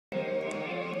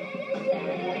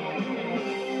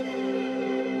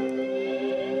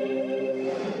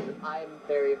I'm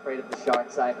very afraid of the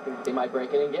sharks. I think they might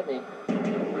break in and get me.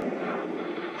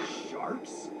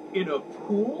 Sharks? In a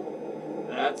pool?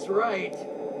 That's right.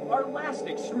 Our last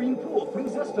extreme pool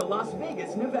brings us to Las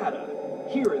Vegas, Nevada.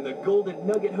 Here in the Golden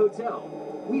Nugget Hotel,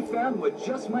 we found what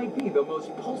just might be the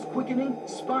most pulse-quickening,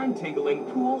 spine-tingling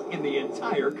pool in the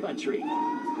entire country.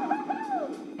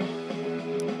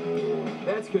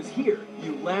 That's because here,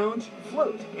 you lounge,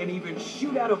 float, and even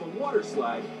shoot out of a water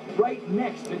slide right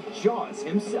next to Jaws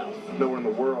himself. Nowhere in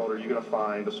the world are you going to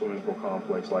find a swimming pool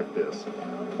complex like this,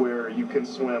 where you can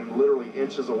swim literally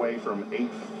inches away from 8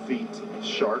 feet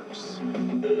sharks.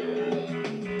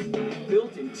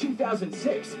 Built in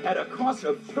 2006 at a cost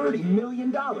of $30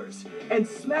 million, and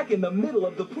smack in the middle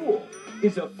of the pool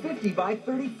is a 50 by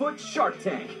 30 foot shark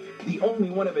tank, the only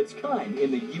one of its kind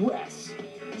in the U.S.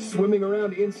 Swimming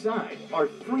around inside are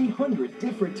 300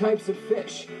 different types of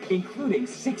fish, including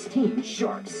 16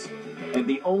 sharks. And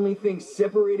the only thing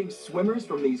separating swimmers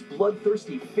from these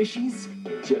bloodthirsty fishies?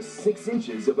 Just 6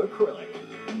 inches of acrylic.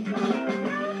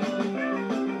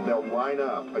 They'll line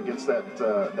up against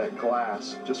that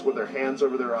glass just with their hands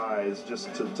over their eyes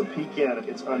just to peek in.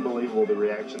 It's unbelievable the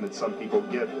reaction that some people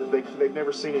get. They've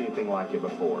never seen anything like it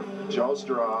before. Jaws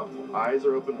drop, eyes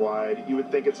are open wide. You would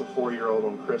think it's a 4-year-old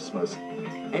on Christmas.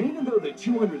 And even though the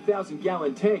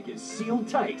 200,000-gallon tank is sealed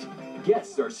tight,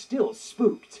 guests are still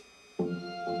spooked.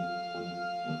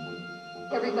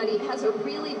 Everybody has a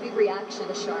really big reaction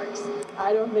to sharks.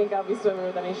 I don't think I'll be swimming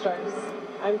with any sharks.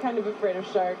 I'm kind of afraid of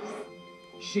sharks.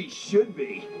 She should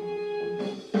be.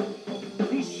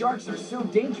 These sharks are so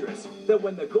dangerous that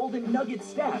when the Golden Nugget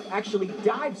staff actually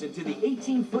dives into the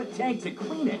 18-foot tank to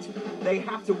clean it, they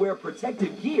have to wear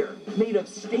protective gear made of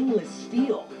stainless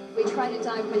steel. We try to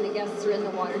dive when the guests are in the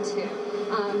water too.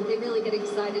 They really get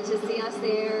excited to see us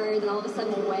there, and then all of a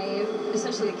sudden we'll wave,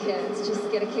 especially the kids,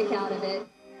 just get a kick out of it.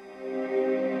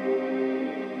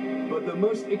 But the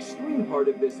most extreme part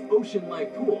of this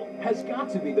ocean-like pool has got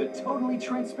to be the totally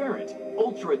transparent,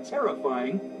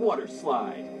 ultra-terrifying water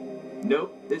slide.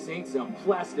 Nope, this ain't some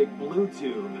plastic blue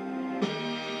tube.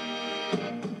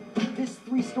 This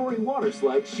 3-story water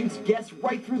slide shoots guests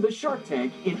right through the shark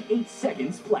tank in 8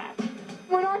 seconds flat.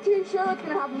 We're not too sure what's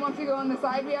going to happen once we go on the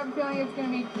side. We have a feeling it's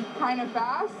going to be kind of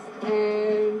fast,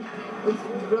 and it's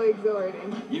really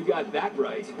exhilarating. You got that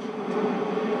right.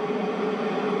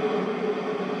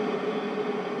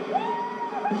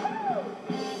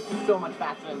 So much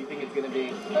faster than you think it's going to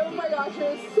be. Oh my gosh,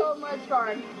 it was so much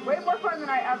fun. Way more fun than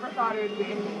I ever thought it would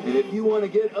be. And if you want to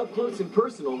get up close and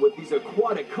personal with these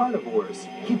aquatic carnivores,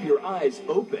 keep your eyes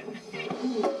open.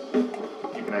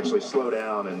 You can actually slow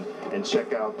down and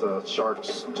check out the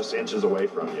sharks just inches away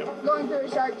from you. Going through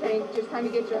a shark tank just kind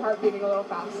of gets your heart beating a little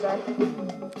faster.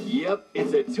 Yep,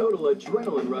 it's a total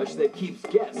adrenaline rush that keeps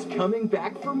guests coming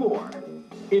back for more.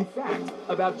 In fact,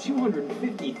 about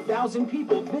 250,000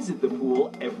 people visit the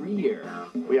pool every year.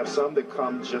 We have some that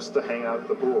come just to hang out at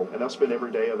the pool, and they'll spend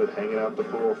every day of it hanging out at the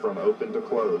pool from open to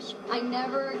close. I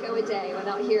never go a day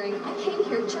without hearing, I came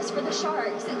here just for the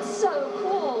sharks. It's so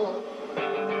cool.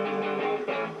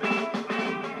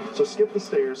 So skip the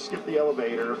stairs, skip the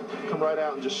elevator, come right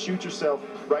out and just shoot yourself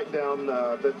right down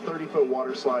that 30-foot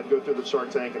water slide, go through the shark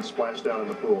tank, and splash down in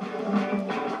the pool.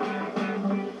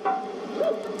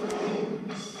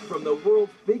 From the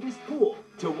world's biggest pool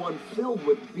to one filled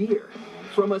with beer.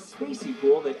 From a spacey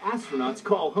pool that astronauts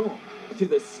call home to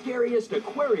the scariest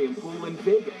aquarium pool in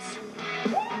Vegas.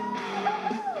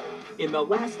 In the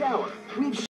last hour, we've